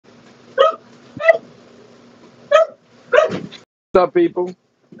What's up, people?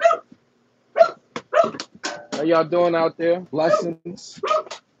 How y'all doing out there? Blessings.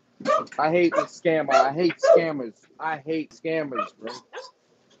 I hate the scammer. I hate scammers. I hate scammers, bro.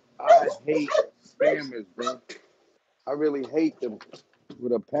 I hate scammers, bro. I really hate them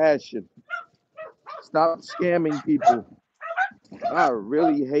with a passion. Stop scamming people. I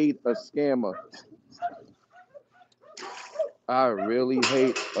really hate a scammer. I really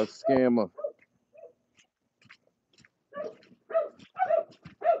hate a scammer.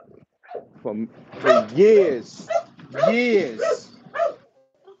 For years,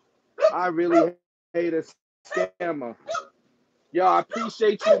 I really hate a scammer. Yo, I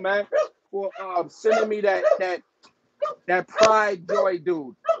appreciate you, man, for sending me that Pride Joy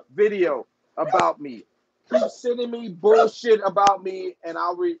dude video about me. Keep sending me bullshit about me, and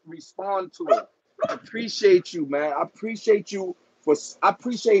I'll respond to it. I appreciate you, man. I appreciate you I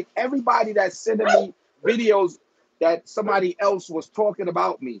appreciate everybody that's sending me videos that somebody else was talking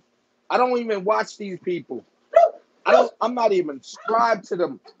about me. I don't even watch these people. I'm not even subscribed to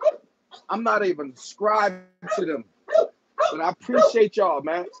them. I'm not even subscribed to them. But I appreciate y'all,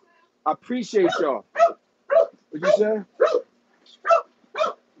 man. I appreciate y'all. What you say?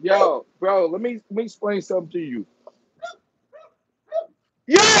 Yo, bro, let me explain something to you.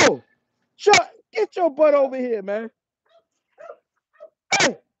 Yo, get your butt over here, man.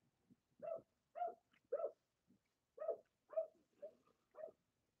 Hey.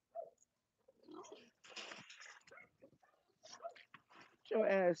 Get your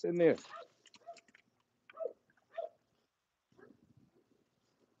ass in there.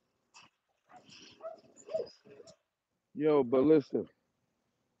 Yo, but listen,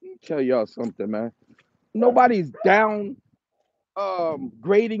 let me tell y'all something, man. Nobody's down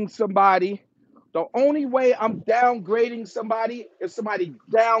grading somebody. The only way I'm downgrading somebody is somebody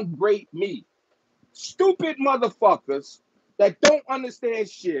downgrade me. Stupid motherfuckers that don't understand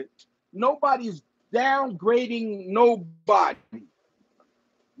shit. Nobody's downgrading nobody.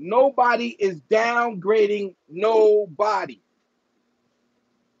 Nobody is downgrading nobody.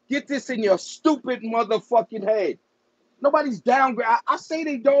 Get this in your stupid motherfucking head. Nobody's downgrading. I say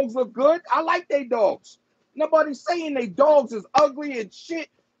they dogs look good. I like they dogs. Nobody's saying they dogs is ugly and shit.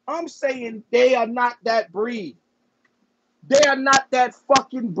 I'm saying they are not that breed. They are not that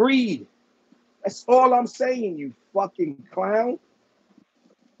fucking breed. That's all I'm saying, you fucking clown.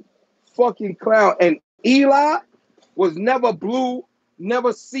 Fucking clown. And Eli was never blue,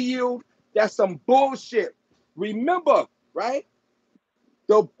 never sealed. That's some bullshit. Remember, right?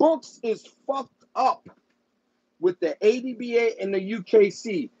 The books is fucked up with the ADBA and the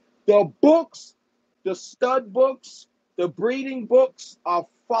UKC. The books, the stud books, the breeding books are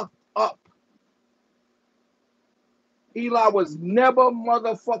fucked up. Eli was never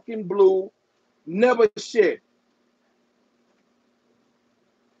motherfucking blue, never shit.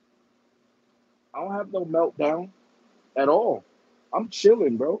 I don't have no meltdown at all. I'm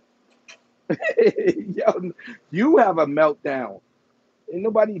chilling, bro. Yo, you have a meltdown. Ain't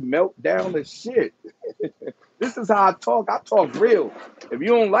nobody melt down the shit. This is how I talk. I talk real. If you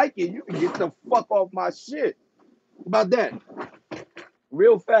don't like it, you can get the fuck off my shit. How about that?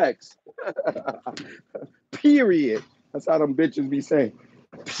 Real facts. Period. That's how them bitches be saying.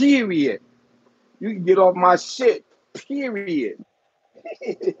 Period. You can get off my shit. Period.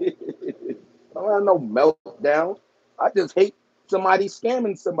 I don't have no meltdown. I just hate somebody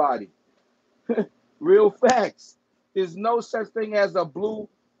scamming somebody. Real facts. There's no such thing as a blue.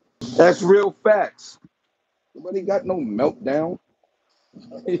 That's real facts. Nobody got no meltdown.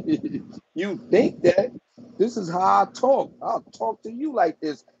 You think that? This is how I talk. I'll talk to you like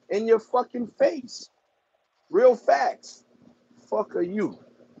this in your fucking face. Real facts. Fuck are you?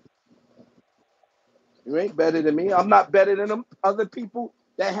 You ain't better than me. I'm not better than them other people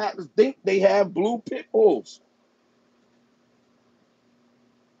that think they have blue pit bulls.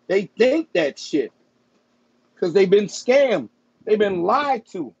 They think that shit because they've been scammed. They've been lied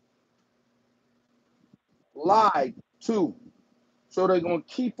to. Lied to. So they're going to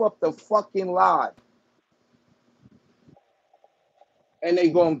keep up the fucking lie. And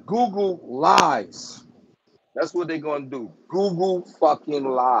they're going to Google lies. That's what they're going to do. Google fucking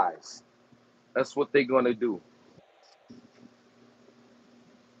lies. That's what they're going to do.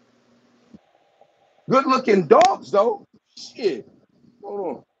 Good looking dogs, though. Shit. Hold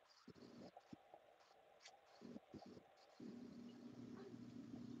on.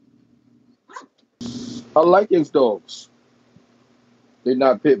 I like his dogs. They're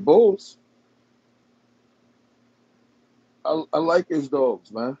not pit bulls. I like his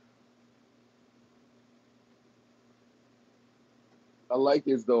dogs, man. I like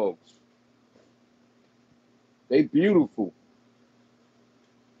his dogs. They beautiful.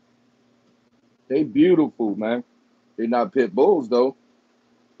 They beautiful, man. They not pit bulls though.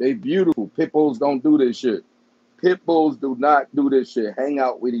 They beautiful. Pit bulls don't do this shit. Pit bulls do not do this shit. Hang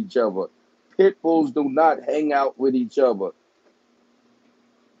out with each other. Pit bulls do not hang out with each other.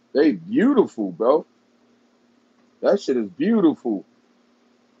 They beautiful, bro. That shit is beautiful.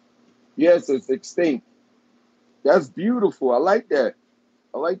 Yes, it's extinct. That's beautiful. I like that.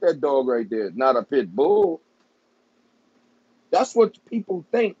 I like that dog right there. Not a pit bull. That's what people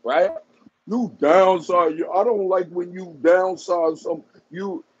think, right? You downsize. I don't like when you downsize some.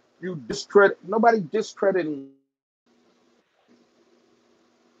 You discredit. Nobody discrediting.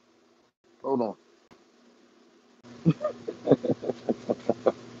 Hold on.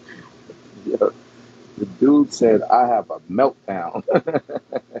 Yeah. The dude said I have a meltdown.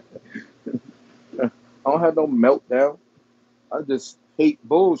 I don't have no meltdown. I just hate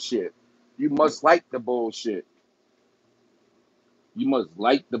bullshit. You must like the bullshit. You must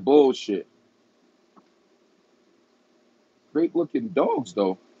like the bullshit. Great looking dogs,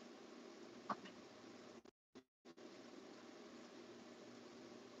 though.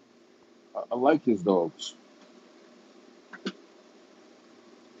 I like his dogs.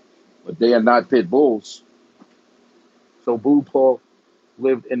 But they are not pit bulls. So Boo Paul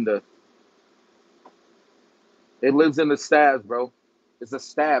lived in the, it lives in the stabs, bro. It's a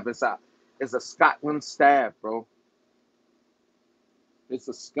stab. It's a Scotland stab, bro. It's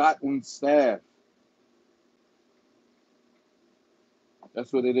a Scotland stab.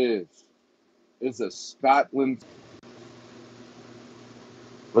 That's what it is. It's a Scotland.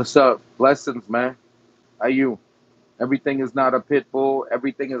 What's up? Blessings, man. How you? Everything is not a pit bull.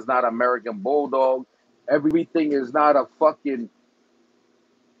 Everything is not American Bulldog. Everything is not a fucking.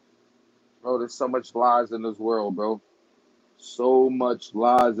 Bro, there's so much lies in this world, bro. So much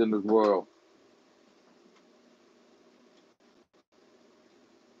lies in this world.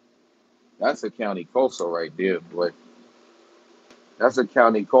 That's a county coastal right there, boy. That's a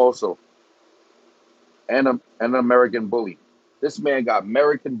county coastal and an American bully. This man got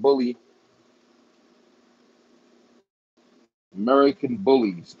American bullies,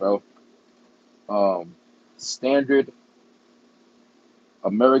 bro. Standard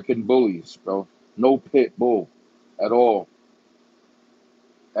American bullies, bro. No pit bull at all.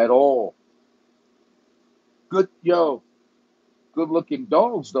 At all. Good, yo, good looking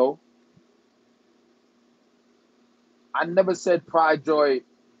dogs, though. I never said Pride Joy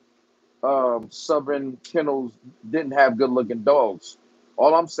Southern Kennels didn't have good looking dogs.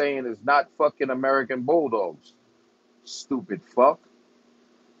 All I'm saying is not fucking American Bulldogs. Stupid fuck.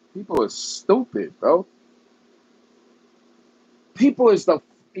 People are stupid, bro. People is the,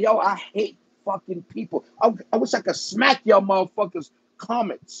 yo, I hate fucking people. I wish I could smack y'all motherfuckers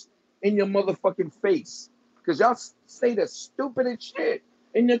comments in your motherfucking face. Because y'all say the stupidest shit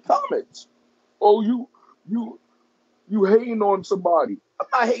in your comments. Oh, you hating on somebody. I'm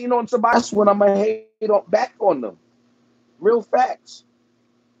not hating on somebody. That's when I'm going to hate back on them. Real facts.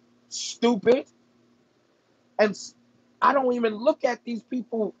 Stupid. And I don't even look at these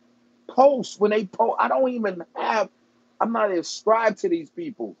people posts when they post. I'm not ascribed to these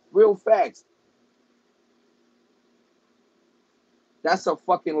people. Real facts. That's a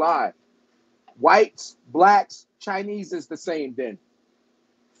fucking lie. Whites, blacks, Chinese is the same then.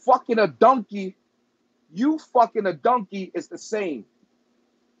 Fucking a donkey, you fucking a donkey is the same.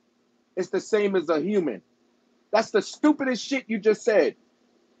 It's the same as a human. That's the stupidest shit you just said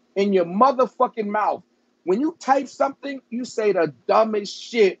in your motherfucking mouth. When you type something, you say the dumbest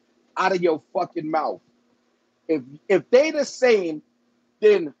shit out of your fucking mouth. If they the same,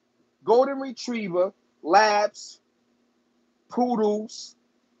 then golden retriever, labs, poodles,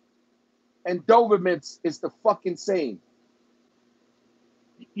 and Dobermans is the fucking same.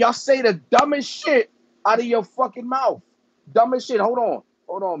 Y'all say the dumbest shit out of your fucking mouth. Dumbest shit. Hold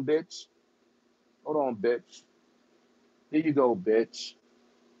on, bitch. Hold on, bitch. Here you go, bitch.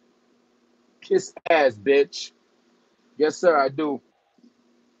 Kiss ass, bitch. Yes, sir, I do.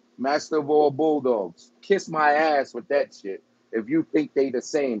 Master of all Bulldogs. Kiss my ass with that shit. If you think they the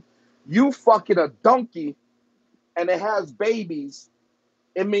same. You fucking a donkey and it has babies,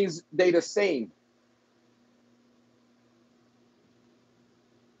 it means they the same.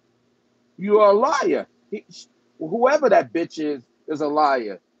 You are a liar. Whoever that bitch is a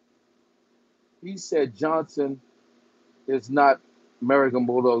liar. He said Johnson is not American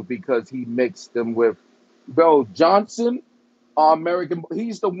Bulldog because he mixed them with, bro, Johnson American.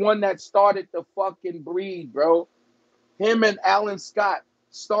 He's the one that started the fucking breed, bro. Him and Alan Scott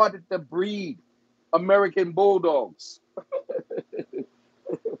started the breed American Bulldogs.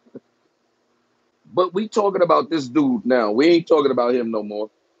 But we talking about this dude now. We ain't talking about him no more.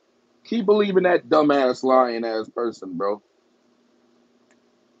 Keep believing that dumbass lying ass person, bro.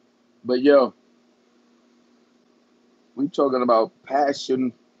 But yo, we talking about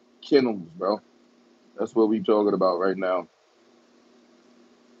Passion Kennels, bro. That's what we talking about right now.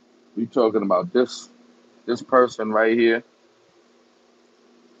 We talking about this person right here.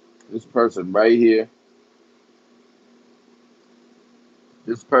 This person right here.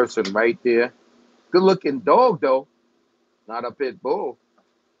 This person right there. Good looking dog though. Not a pit bull.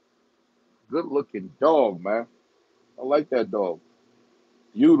 Good looking dog, man. I like that dog.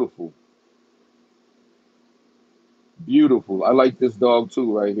 Beautiful. Beautiful. I like this dog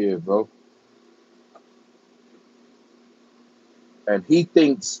too right here, bro. And he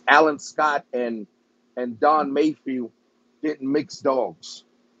thinks Alan Scott and Don Mayfield didn't mix dogs.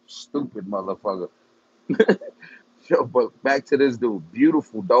 Stupid motherfucker. Yo, but back to this dude.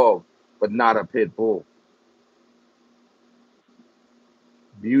 Beautiful dog, but not a pit bull.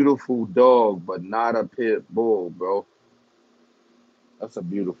 Beautiful dog, but not a pit bull, bro. That's a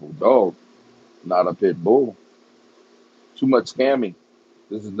beautiful dog, not a pit bull. Too much scamming.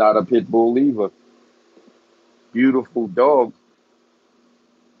 This is not a pit bull either. Beautiful dog.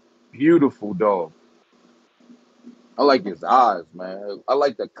 Beautiful dog. I like his eyes, man. I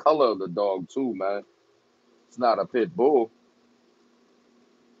like the color of the dog too, man. It's not a pit bull.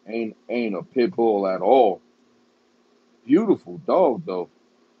 Ain't a pit bull at all. Beautiful dog though.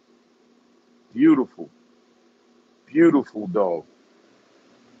 Beautiful. Beautiful dog.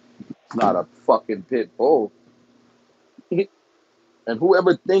 It's not a fucking pit bull. And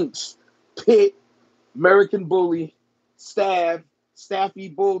whoever thinks pit, American bully, staffy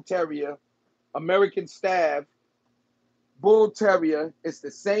bull terrier, American staff, bull terrier is the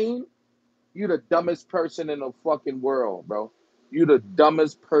same, you the dumbest person in the fucking world, bro. You the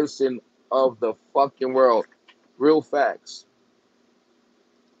dumbest person of the fucking world. Real facts.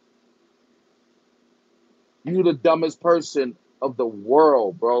 You the dumbest person of the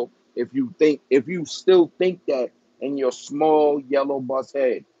world, bro. If you still think that in your small yellow bus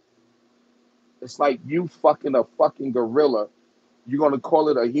head, it's like you fucking a fucking gorilla. You're gonna call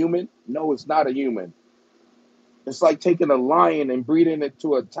it a human? No, it's not a human. It's like taking a lion and breeding it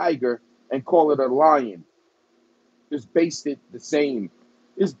to a tiger and call it a lion. It's basic the same.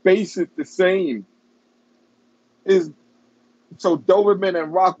 It's basic the same. Is so Doberman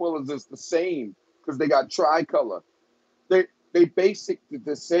and Rottweilers is the same because they got tricolor. They basic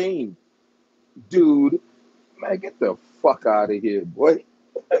the same, dude. Man, get the fuck out of here, boy.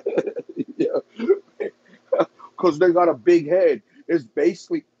 Yeah. Because they got a big head. It's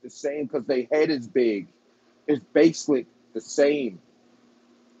basically the same because their head is big. It's basically the same.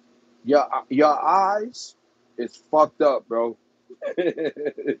 Your eyes is fucked up, bro.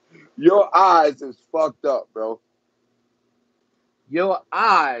 Your eyes is fucked up, bro. Your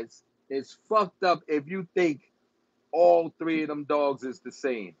eyes is fucked up if you think all three of them dogs is the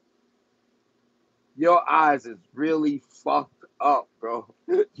same. Your eyes is really fucked up, bro.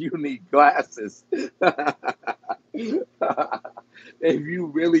 You need glasses. If you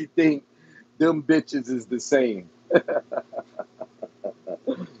really think them bitches is the same.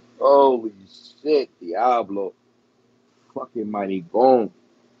 Holy shit, Diablo. Fucking mighty gone.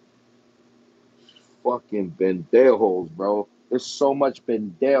 Fucking pendejos, bro. There's so much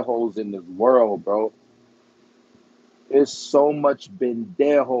pendejos in this world, bro. There's so much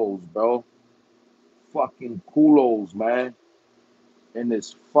pendejos, bro. Fucking culos, man. In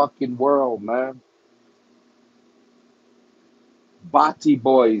this fucking world, man. Bati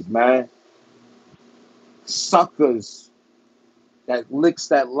boys, man. Suckers that licks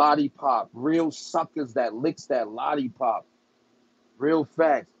that lollipop. Real suckers that licks that lollipop. Real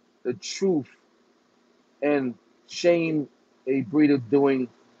facts. The truth. And shame a breeder doing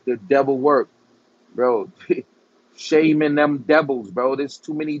the devil work, bro. Shaming them devils, bro. There's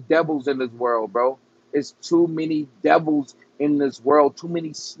too many devils in this world, bro. There's too many devils in this world. Too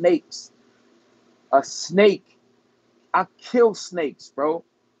many snakes. A snake. I kill snakes, bro.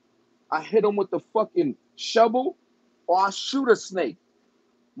 I hit them with the fucking shovel or I shoot a snake.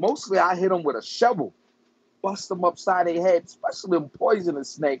 Mostly I hit them with a shovel. Bust them upside their head, especially them poisonous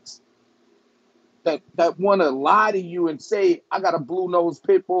snakes that want to lie to you and say, I got a blue nose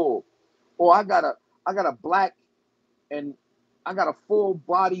pit bull. Or I got a black and I got a full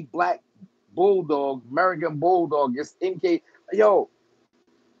body black bulldog, American bulldog. Just in case, yo,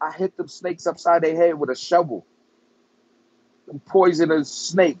 I hit them snakes upside their head with a shovel. Them poisonous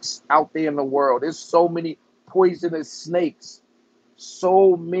snakes out there in the world. There's so many poisonous snakes.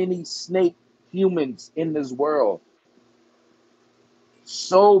 So many snake humans in this world.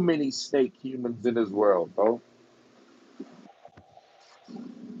 So many snake humans in this world, bro.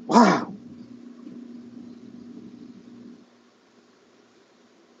 Wow.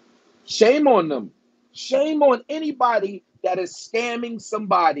 Shame on them. Shame on anybody that is scamming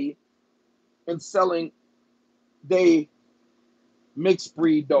somebody and selling they mixed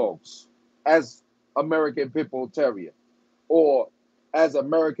breed dogs as American Pit Bull Terrier or as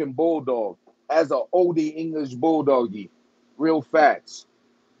American Bulldog, as a oldie English Bulldoggy. Real facts.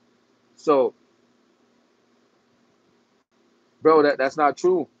 So, bro, that's not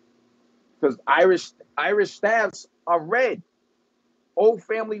true. Because Irish staffs are red. Old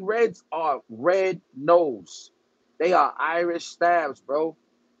family reds are red nose. They are Irish staffs, bro.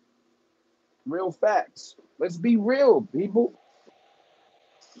 Real facts. Let's be real, people.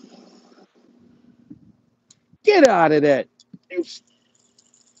 Get out of that.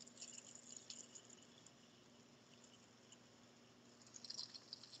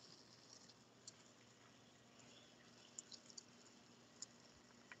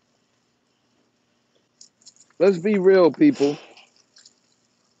 Let's be real, people.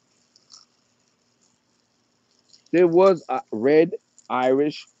 There was red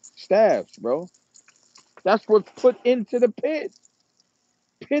Irish staffs, bro. That's what's put into the pit.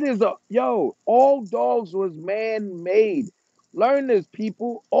 Pit is all dogs was man-made. Learn this,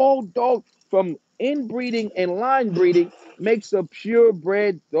 people. All dogs from inbreeding and line breeding makes a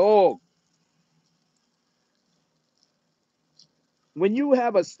purebred dog. When you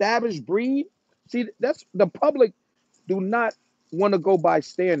have established breed, see, that's the public do not want to go by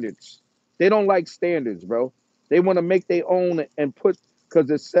standards. They don't like standards, bro. They want to make their own and put because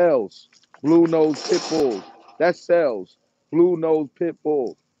it sells. Blue nose pit bulls. That sells. Blue nose pit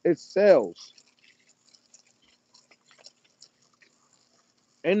bull. It sells.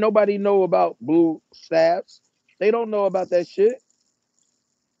 Ain't nobody know about blue staffs. They don't know about that shit.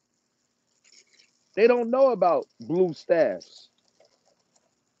 They don't know about blue staffs.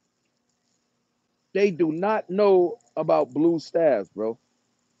 They do not know about blue staffs, bro,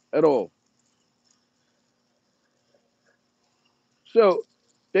 at all. So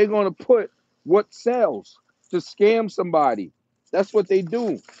they're gonna put what sells to scam somebody. That's what they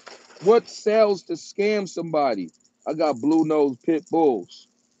do. What sells to scam somebody? I got blue nose pit bulls.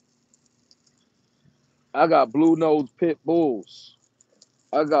 I got blue nose pit bulls.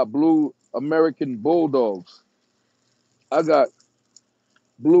 I got blue American bulldogs. I got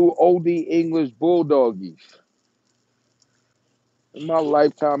blue oldie English bulldoggies. In my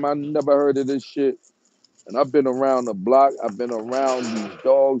lifetime, I never heard of this shit. And I've been around the block. I've been around these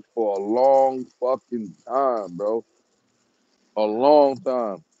dogs for a long fucking time, bro. A long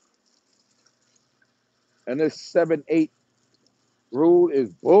time. And this 7-8 rule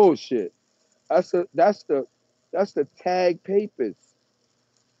is bullshit. That's the tag papers.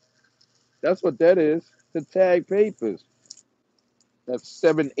 That's what that is. The tag papers. That's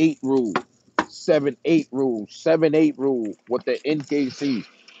 7-8 rule. 7-8 rule. 7-8 rule. What the NKC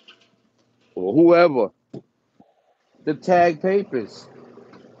or whoever. The tag papers.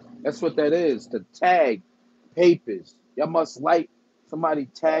 That's what that is. The tag papers. Y'all must like somebody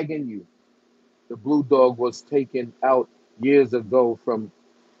tagging you. The blue dog was taken out years ago from,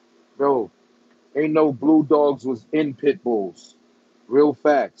 bro. Ain't no blue dogs was in pit bulls. Real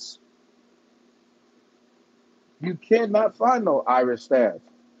facts. You cannot find no Irish staff.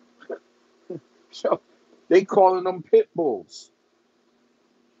 So they calling them pit bulls.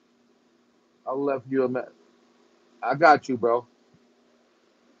 I left you a mess. I got you, bro.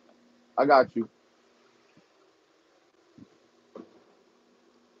 I got you.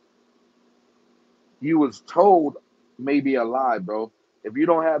 You was told maybe a lie, bro. If you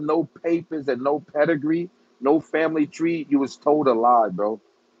don't have no papers and no pedigree, no family tree, you was told a lie, bro.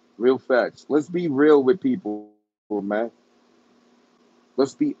 Real facts. Let's be real with people, man.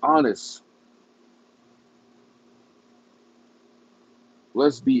 Let's be honest.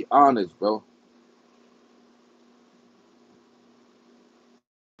 Let's be honest, bro.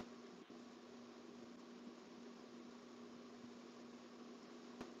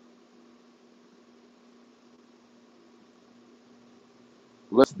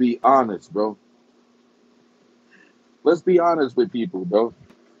 Let's be honest, bro. Let's be honest with people, bro.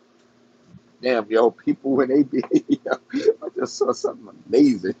 Damn, yo, people when they be, yo, I just saw something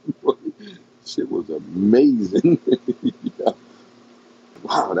amazing. Shit was amazing.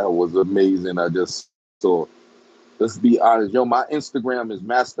 Wow, that was amazing. I just saw. Let's be honest, yo. My Instagram is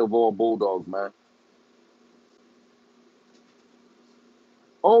Master of All Bulldogs, man.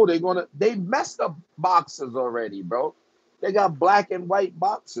 Oh, they messed up boxes already, bro. They got black and white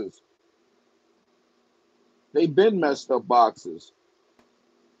boxes. They been messed up boxes.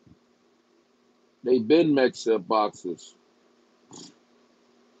 They been mixed up boxes.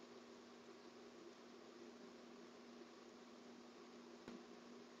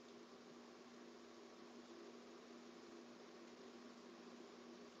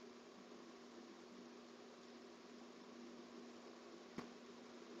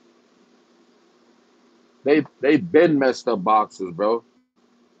 They've been messed up boxes, bro.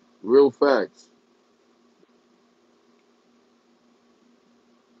 Real facts.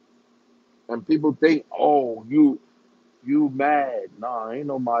 And people think, oh, you mad. Nah, ain't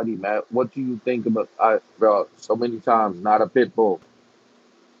nobody mad. What do you think about bro, so many times, not a pit bull.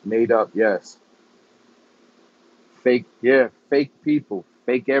 Made up, yes. Fake, yeah, fake people,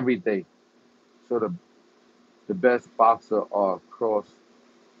 fake everything. So the best boxer are cross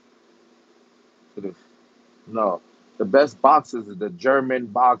to the no. The best boxers is the German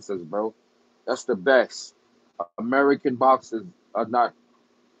boxers, bro. That's the best. American boxers are not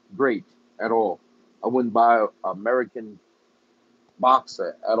great at all. I wouldn't buy an American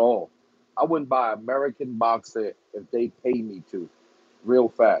boxer at all. I wouldn't buy an American boxer if they pay me to. Real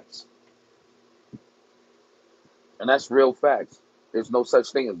facts. And that's real facts. There's no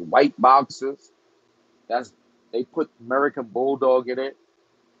such thing as white boxers. That's they put American Bulldog in it.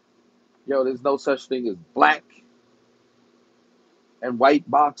 Yo, there's no such thing as black and white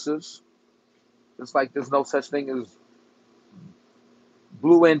boxers. It's like there's no such thing as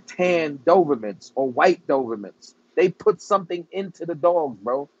blue and tan Dobermans or white Dobermans. They put something into the dogs,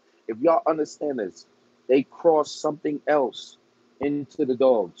 bro. If y'all understand this, they crossed something else into the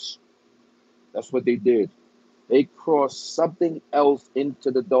dogs. That's what they did. They crossed something else into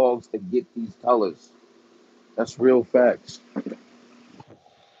the dogs to get these colors. That's real facts.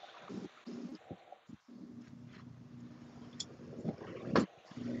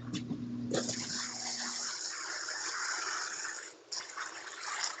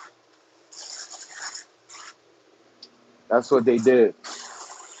 That's what they did.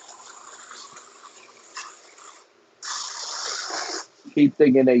 Keep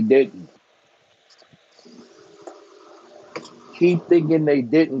thinking they didn't. Keep thinking they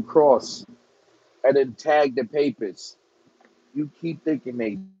didn't cross and then tag the papers. You keep thinking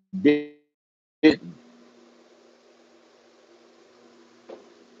they didn't.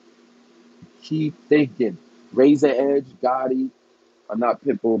 Keep thinking. Razor Edge, Gotti are not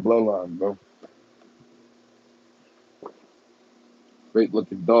Pitbull bloodline, bro. Great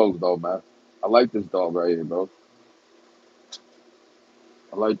looking dogs, though, man. I like this dog right here, bro.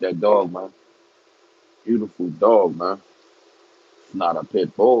 I like that dog, man. Beautiful dog, man. It's not a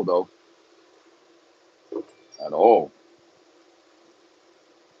pit bull, though, at all.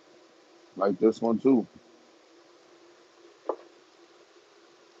 Like this one, too.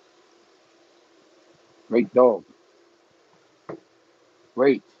 Great dog.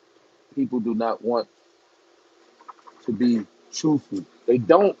 Great. People do not want to be truthful. They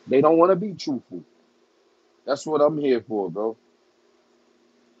don't want to be truthful. That's what I'm here for, bro.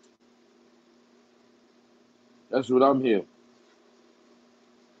 That's what I'm here.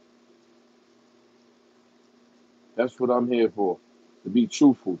 That's what I'm here for. To be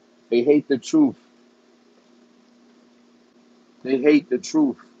truthful. They hate the truth. They hate the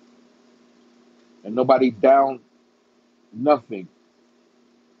truth. And nobody down nothing.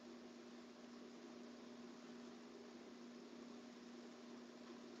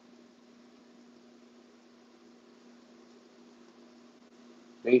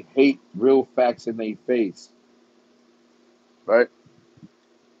 They hate real facts in their face. Right?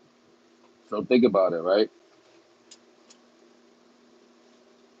 So think about it, right?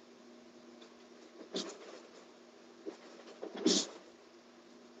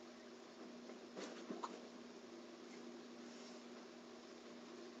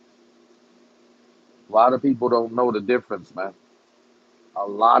 A lot of people don't know the difference, man. A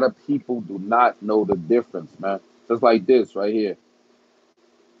lot of people do not know the difference, man. Just like this right here.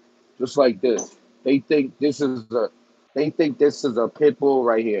 Just like this. They think this is a they think this is a pit bull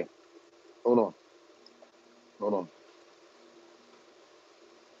right here. Hold on. Hold on.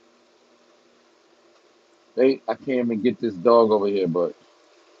 I can't even get this dog over here, but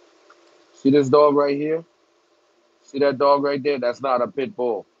see this dog right here? See that dog right there? That's not a pit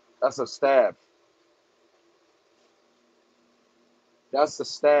bull. That's a staff. That's a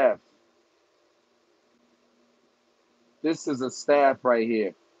staff. This is a staff right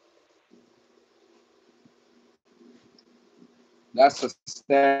here. That's a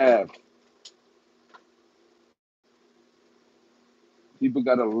staff. People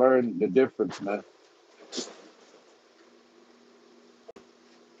gotta learn the difference, man.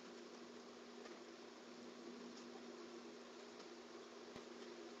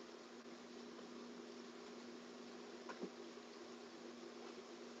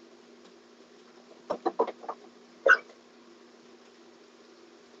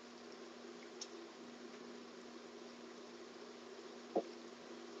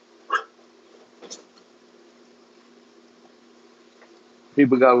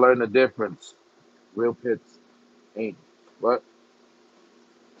 People gotta learn the difference. Real pits ain't what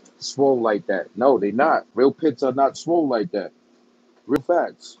swole like that. No, they not. Real pits are not swole like that. Real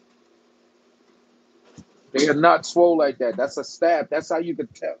facts. They are not swole like that. That's a stab. That's how you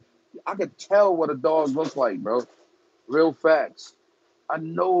could tell. I could tell what a dog looks like, bro. Real facts. I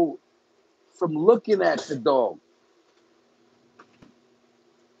know from looking at the dog.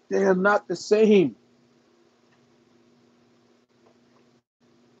 They are not the same.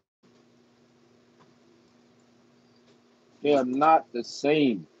 They are not the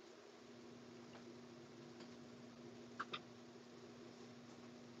same.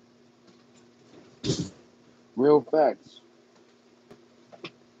 Real facts.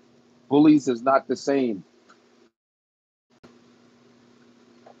 Bullies is not the same.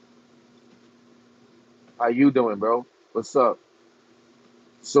 How you doing, bro? What's up?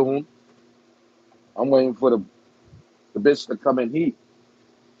 Soon. I'm waiting for the bitch to come in heat.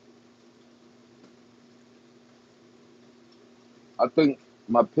 I think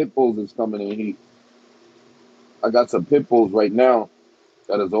my pit bulls is coming in heat. I got some pit bulls right now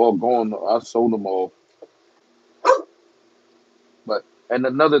that is all gone. I sold them all. But and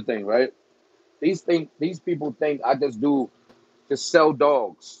another thing, right? These people think I just sell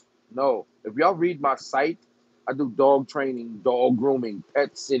dogs. No. If y'all read my site, I do dog training, dog grooming,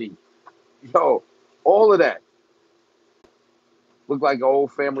 pet sitting. Yo, all of that. Look like an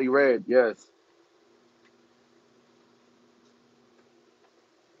old family red, yes.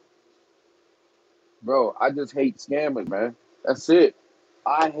 Bro, I just hate scammers, man. That's it.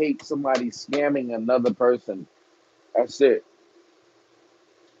 I hate somebody scamming another person. That's it.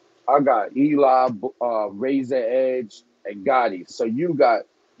 I got Eli, Razor Edge, and Gotti. So you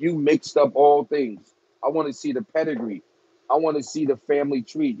mixed up all things. I want to see the pedigree. I want to see the family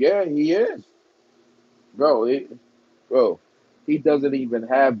tree. Yeah, he is, bro. Bro, he doesn't even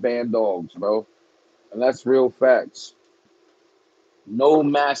have band dogs, bro, and that's real facts. No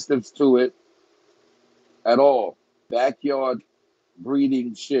mastiffs to it at all. Backyard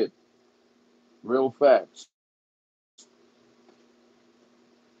breeding shit. Real facts.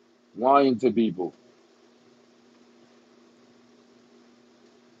 Lying to people,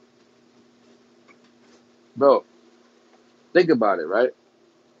 bro. Think about it, right?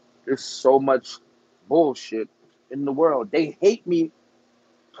 There's so much bullshit in the world. They hate me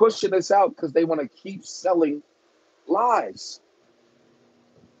pushing us out because they want to keep selling lies.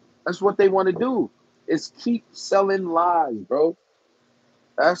 That's what they want to do is keep selling lies, bro.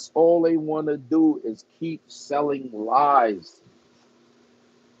 That's all they want to do is keep selling lies.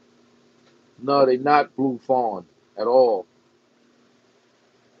 No, they're not blue fawn at all.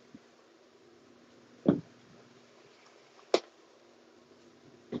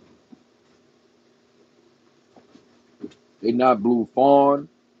 They're not blue fawn.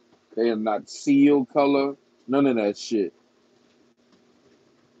 They are not seal color. None of that shit.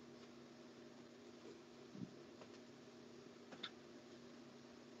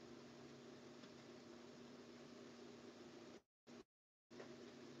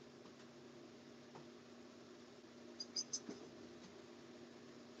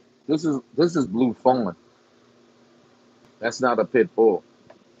 This is blue fawn. That's not a pit bull.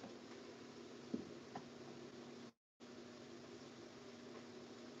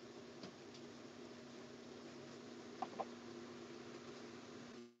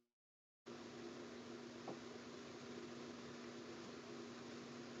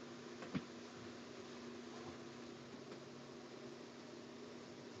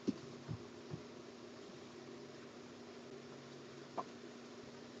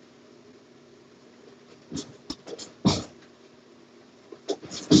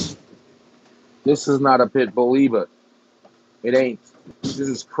 This is not a pit bull either. It ain't. This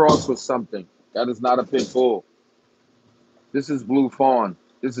is crossed with something. That is not a pit bull. This is blue fawn.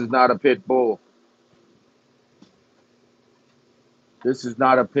 This is not a pit bull. This is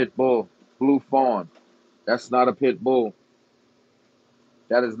not a pit bull. Blue fawn. That's not a pit bull.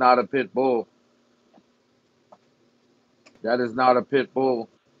 That is not a pit bull. That is not a pit bull.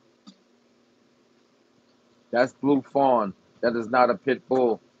 That's blue fawn. That is not a pit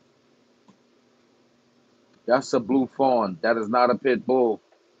bull. That's a blue fawn. That is not a pit bull.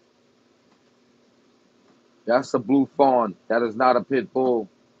 That's a blue fawn. That is not a pit bull.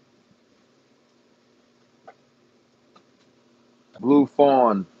 Blue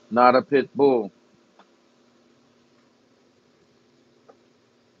fawn. Not a pit bull.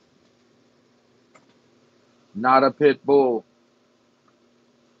 Not a pit bull.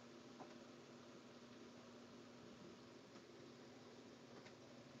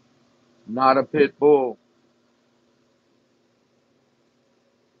 Not a pit bull.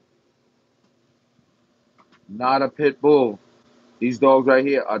 Not a pit bull. These dogs right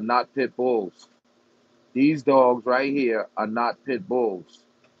here are not pit bulls. These dogs right here are not pit bulls.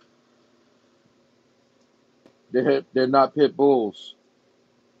 They're not pit bulls.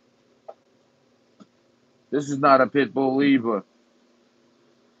 This is not a pit bull either.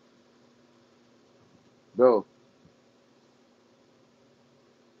 Bro.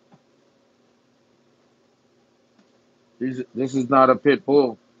 This is not a pit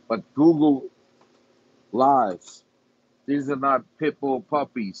bull. But Google lies. These are not pit bull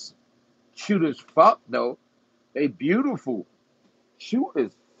puppies. Cute as fuck, though. They beautiful. Cute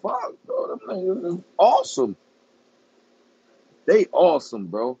as fuck, bro. Them niggas is awesome. They awesome,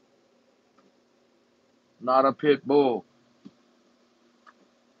 bro. Not a pit bull.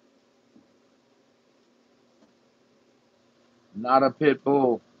 Not a pit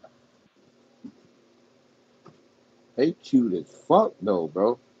bull. They cute as fuck, though,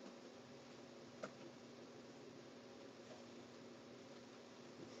 bro.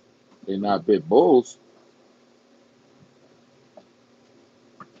 They're not pit bulls.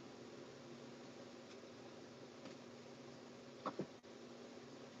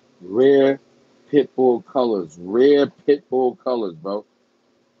 Rare pit bull colors. Rare pit bull colors, bro.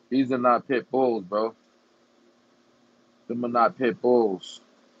 These are not pit bulls, bro. Them are not pit bulls.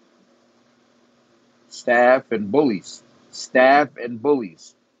 Staff and bullies. Staff and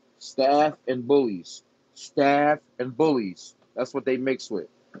bullies. Staff and bullies. Staff and bullies. That's what they mix with.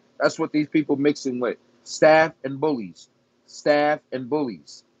 That's what these people mixing with. Staff and bullies. Staff and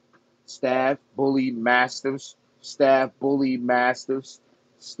bullies. Staff bully masters. Staff bully masters.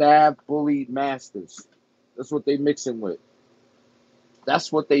 Staff bully masters. That's what they mixing with.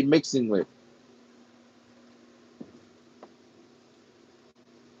 That's what they mixing with.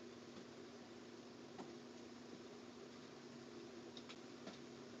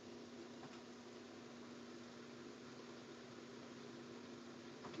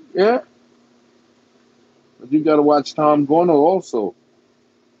 Yeah. But you gotta watch Tom Gorner also.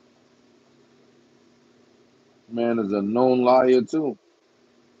 Man is a known liar too.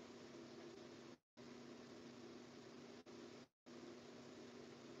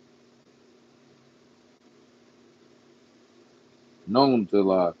 Known to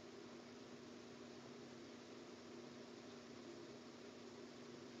lie.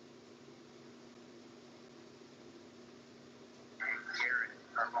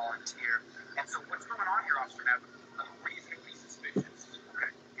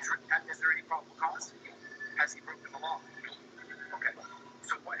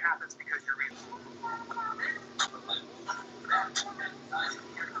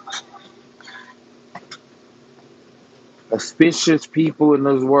 Suspicious people in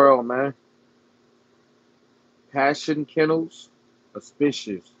this world, man. Passion Kennels,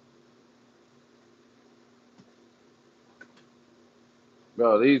 suspicious.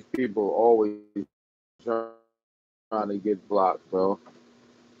 Bro, these people always trying to get blocked, bro.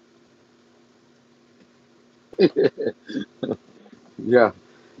 Yeah,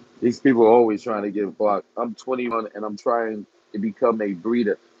 these people are always trying to get blocked. I'm 21 and I'm trying to become a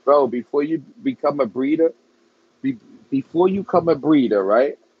breeder. Bro, before you become a breeder, be, before you become a breeder,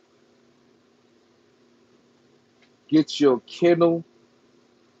 right? Get your kennel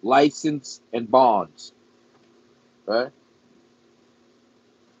license and bonds, right?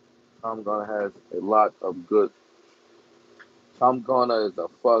 Tom Garner has a lot of good. Tom Garner is a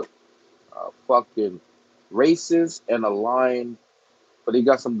fucking racist and a lion, but he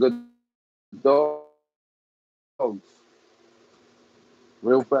got some good dogs.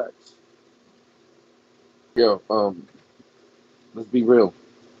 Real facts. Yo, let's be real.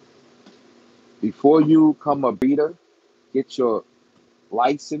 Before you become a breeder, get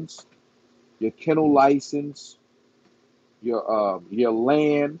license, your kennel license, your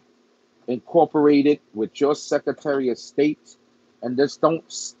land incorporated with your Secretary of State, and just don't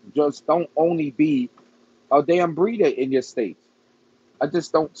only be a damn breeder in your state. I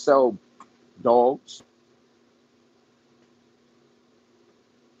just don't sell dogs.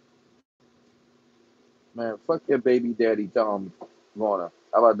 Man, fuck your baby daddy, Tom Warner.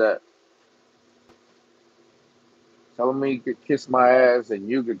 How about that? Tell him he could kiss my ass and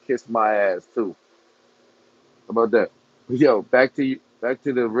you could kiss my ass too. How about that? Yo, back to you, back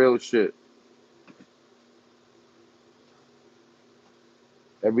to the real shit.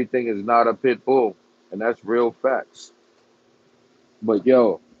 Everything is not a pit bull, and that's real facts. But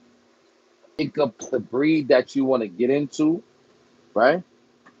yo, pick up the breed that you want to get into, right?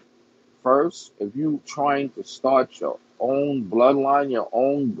 First, if you trying to start your own bloodline, your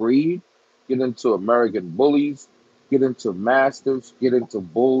own breed, get into American bullies, get into masters, get into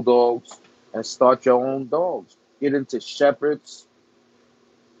bulldogs, and start your own dogs. Get into shepherds,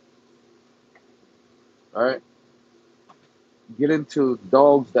 all right? Get into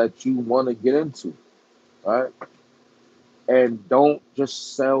dogs that you want to get into, all right? And don't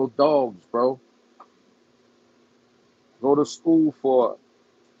just sell dogs, bro. Go to school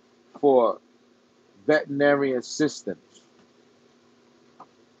for veterinary assistants.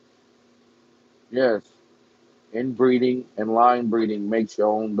 Yes. Inbreeding and line breeding makes your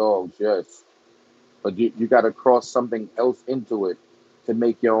own dogs, yes. But you got to cross something else into it to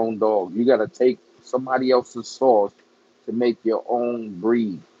make your own dog. You got to take somebody else's source to make your own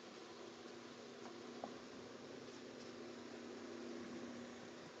breed.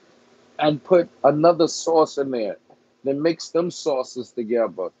 And put another sauce in there. Then mix them sauces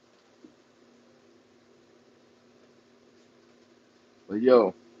together. But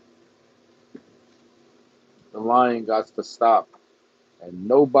yo, the lying got to stop. And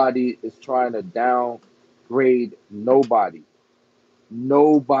nobody is trying to downgrade nobody.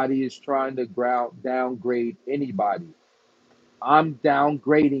 Nobody is trying to downgrade anybody. I'm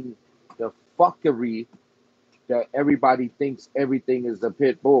downgrading the fuckery that everybody thinks everything is a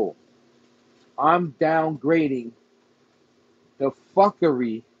pit bull. I'm downgrading the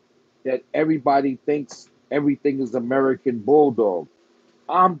fuckery that everybody thinks everything is American Bulldog.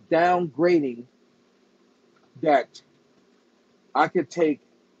 I'm downgrading that I could take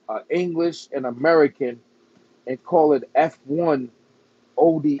English and American and call it F1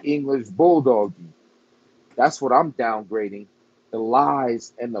 OD English Bulldog. That's what I'm downgrading. The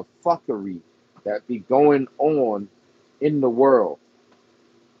lies and the fuckery that be going on in the world.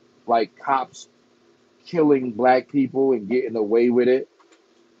 Like cops killing black people and getting away with it.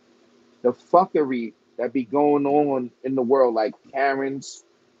 The fuckery that be going on in the world, like Karens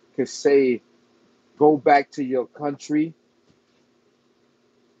could say, go back to your country,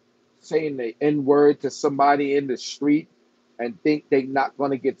 saying the N-word to somebody in the street and think they not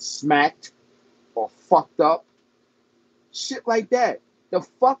going to get smacked or fucked up. Shit like that. The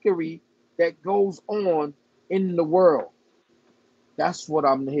fuckery that goes on in the world. That's what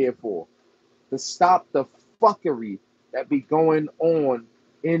I'm here for. To stop the fuckery that be going on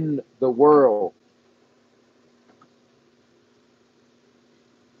in the world.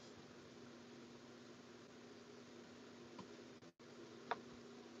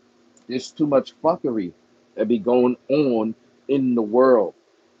 There's too much fuckery that be going on in the world.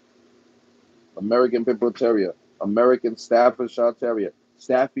 American Pit Bull Terrier, American Staffordshire Terrier,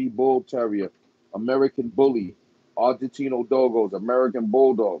 Staffy Bull Terrier, American Bully, Argentino Doggos, American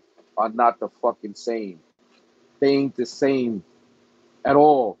Bulldog are not the fucking same. They ain't the same at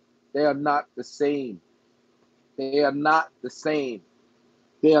all. They are not the same. They are not the same.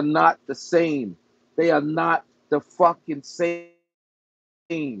 They are not the same. They are not the fucking same.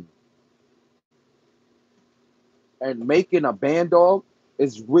 And making a band dog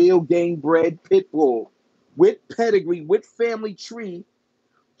is real game bred pit bull with pedigree, with family tree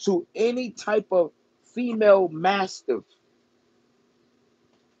to any type of female mastiff.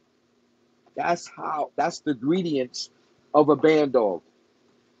 That's the ingredients of a band dog.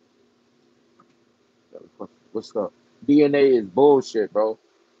 What's up? DNA is bullshit, bro.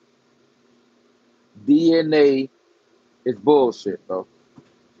 DNA is bullshit, bro.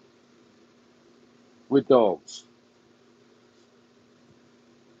 With dogs.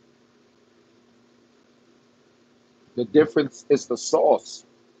 The difference is the sauce,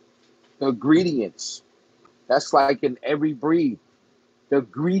 the ingredients. That's like in every breed. The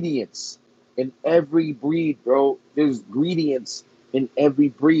ingredients in every breed, bro. There's ingredients in every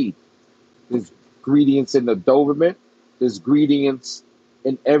breed. There's ingredients in the Doberman. There's ingredients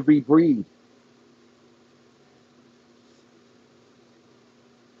in every breed.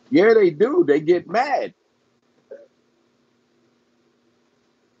 Yeah, they do. They get mad.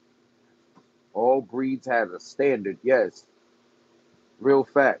 All breeds have a standard, yes. Real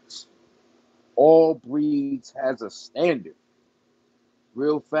facts. All breeds has a standard.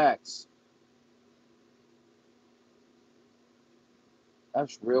 Real facts.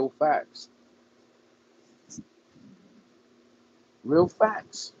 That's real facts. Real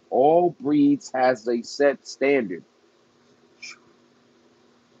facts. All breeds has a set standard.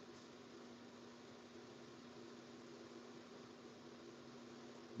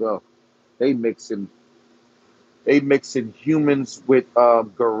 So they mixing humans with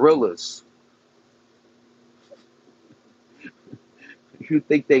gorillas. You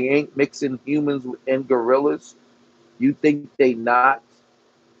think they ain't mixing humans and gorillas? You think they not?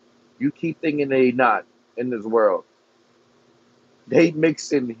 You keep thinking they not in this world. They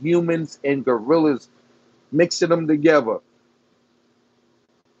mixing humans and gorillas, mixing them together.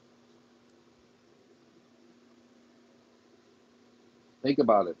 Think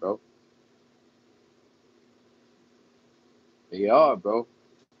about it, bro. They are, bro.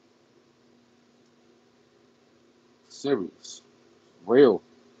 Serious. Real.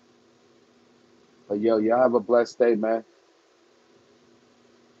 But yo, y'all have a blessed day, man.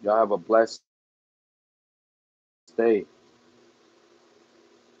 Y'all have a blessed day.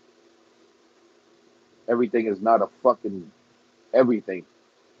 Everything is not a fucking everything.